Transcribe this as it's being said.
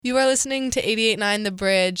You are listening to 88.9 The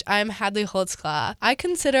Bridge. I'm Hadley Holtzclaw. I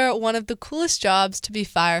consider one of the coolest jobs to be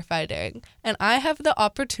firefighting, and I have the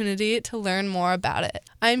opportunity to learn more about it.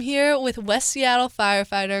 I'm here with West Seattle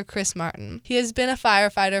firefighter Chris Martin. He has been a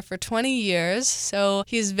firefighter for 20 years, so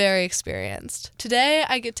he's very experienced. Today,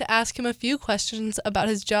 I get to ask him a few questions about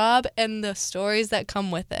his job and the stories that come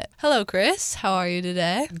with it. Hello, Chris. How are you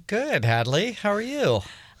today? Good, Hadley. How are you?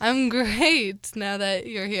 I'm great now that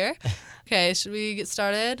you're here. Okay, should we get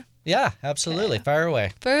started? Yeah, absolutely. Okay. Fire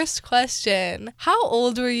away. First question. How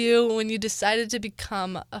old were you when you decided to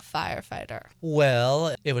become a firefighter?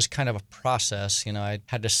 Well, it was kind of a process. You know, I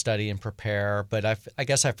had to study and prepare, but I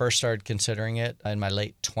guess I first started considering it in my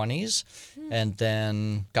late 20s and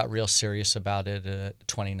then got real serious about it at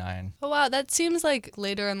 29. Oh, wow. That seems like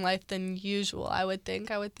later in life than usual, I would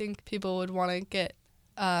think. I would think people would want to get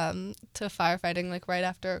to firefighting like right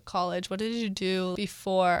after college. What did you do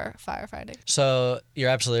before firefighting? So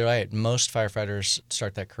you're absolutely right. Most firefighters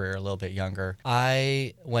start that career a little bit younger.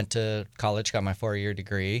 I went to college, got my 4-year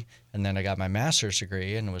degree, and then I got my master's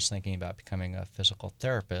degree and was thinking about becoming a physical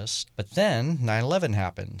therapist. But then 9/11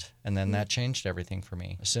 happened, and then that changed everything for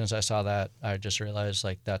me. As soon as I saw that, I just realized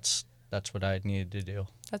like that's what I needed to do.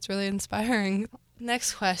 That's really inspiring.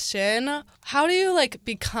 Next question. How do you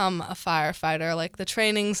become a firefighter? Like the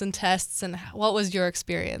trainings and tests, and what was your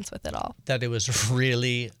experience with it all? That it was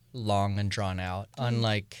really long and drawn out,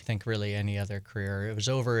 unlike I think really any other career. It was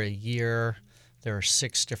over a year. There were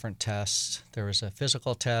 6 different tests. There was a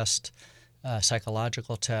physical test, a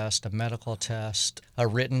psychological test, a medical test, a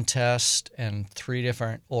written test, and 3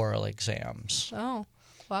 different oral exams. Oh,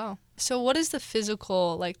 wow. So what is the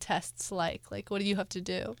physical tests like? What do you have to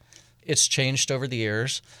do? It's changed over the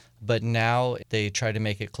years, but now they try to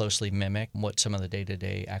make it closely mimic what some of the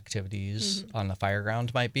day-to-day activities on the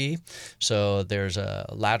fireground might be. So there's a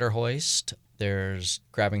ladder hoist, there's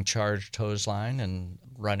grabbing charged hose line and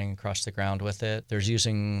running across the ground with it. There's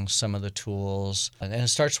using some of the tools. And it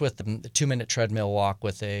starts with the 2-minute treadmill walk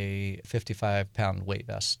with a 55-pound weight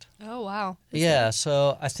vest. Oh, wow.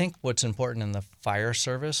 So I think what's important in the fire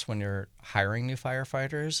service when you're hiring new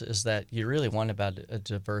firefighters is that you really want about a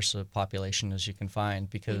diverse population as you can find,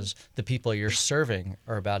 because the people you're serving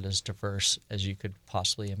are about as diverse as you could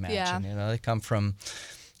possibly imagine. Yeah. You know, they come from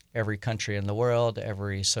every country in the world,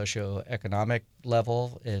 every socioeconomic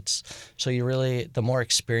level. So you really, the more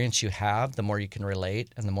experience you have, the more you can relate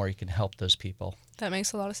and the more you can help those people. That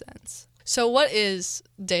makes a lot of sense. So what is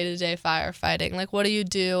day-to-day firefighting? What do you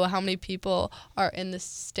do? How many people are in the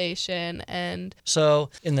station? And so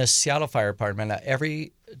in the Seattle Fire Department,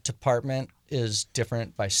 every department is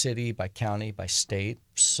different by city, by county, by state.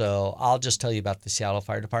 So I'll just tell you about the Seattle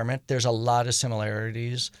Fire Department. There's a lot of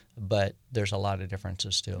similarities, but there's a lot of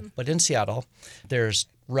differences too. But in Seattle, there's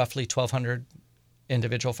roughly 1,200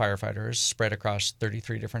 individual firefighters spread across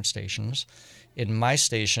 33 different stations. In my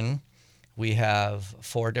station, we have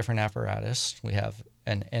 4 different apparatus. We have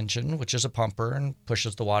an engine, which is a pumper and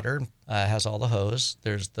pushes the water, has all the hose.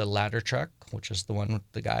 There's the ladder truck, which is the one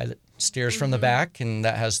with the guy that steers from the back, and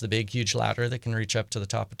that has the big, huge ladder that can reach up to the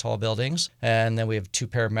top of tall buildings. And then we have 2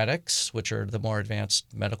 paramedics, which are the more advanced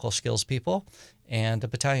medical skills people, and a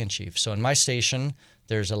battalion chief. So in my station,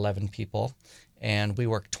 there's 11 people, and we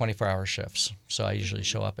work 24-hour shifts. So I usually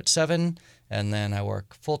show up at 7, and then I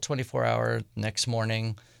work full 24-hour. Next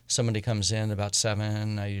morning, somebody comes in about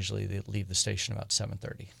 7. I usually leave the station about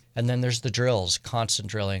 7:30. And then there's the drills, constant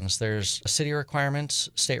drillings. There's city requirements,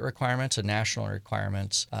 state requirements, and national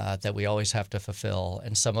requirements that we always have to fulfill.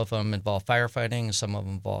 And some of them involve firefighting, some of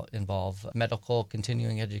them involve medical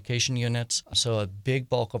continuing education units. So a big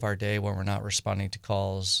bulk of our day when we're not responding to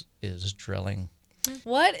calls is drilling.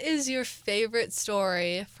 what is your favorite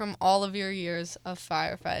story from all of your years of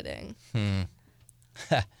firefighting?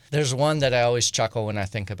 There's one that I always chuckle when I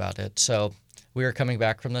think about it. So we were coming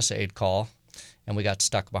back from this aid call, and we got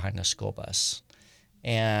stuck behind a school bus.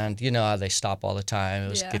 And you know how they stop all the time. It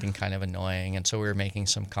was getting kind of annoying. And so we were making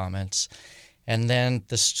some comments. And then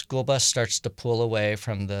the school bus starts to pull away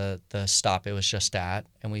from the stop it was just at.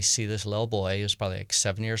 And we see this little boy, he was probably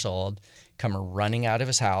 7 years old, come running out of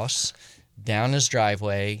his house, down his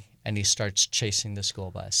driveway, and he starts chasing the school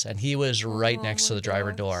bus. And he was right next to the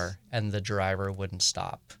driver door, and the driver wouldn't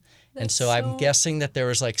stop. And so I'm guessing that there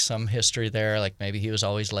was some history there, maybe he was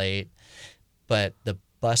always late. But the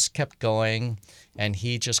bus kept going, and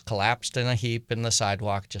he just collapsed in a heap in the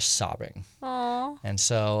sidewalk, just sobbing. Aww. And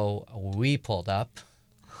so we pulled up,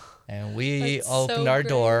 and we opened our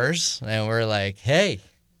doors, and we're like, hey,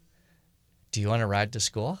 do you want to ride to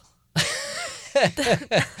school?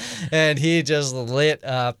 And he just lit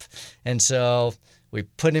up. And so We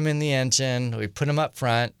put him in the engine. We put him up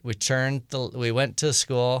front. We went to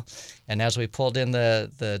school, and as we pulled in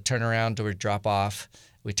the turnaround to drop off,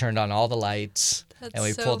 we turned on all the lights, and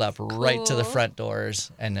we pulled up right to the front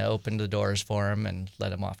doors and opened the doors for him and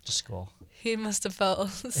let him off to school. He must have felt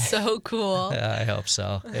so cool. Yeah, I hope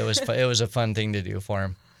so. It was a fun thing to do for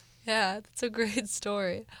him. Yeah, that's a great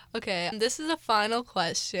story. Okay, this is a final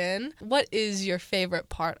question. What is your favorite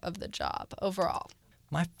part of the job overall?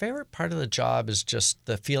 My favorite part of the job is just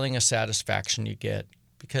the feeling of satisfaction you get,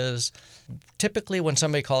 because typically when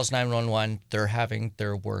somebody calls 911, they're having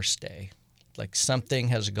their worst day. Like something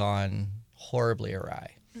has gone horribly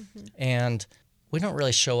awry. Mm-hmm. And we don't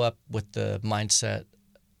really show up with the mindset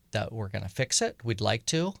that we're going to fix it. We'd like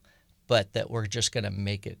to, but that we're just going to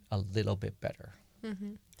make it a little bit better.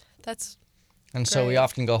 Mm-hmm. That's And great. So we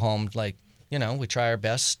often go home we try our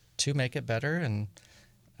best to make it better. And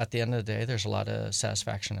at the end of the day, there's a lot of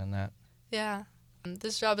satisfaction in that. Yeah.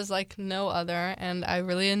 This job is like no other, and I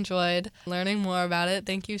really enjoyed learning more about it.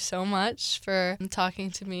 Thank you so much for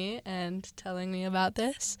talking to me and telling me about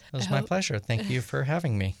this. It was my pleasure. Thank you for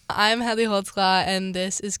having me. I'm Hadley Holtzclaw, and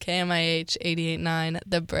this is KMIH 88.9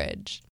 The Bridge.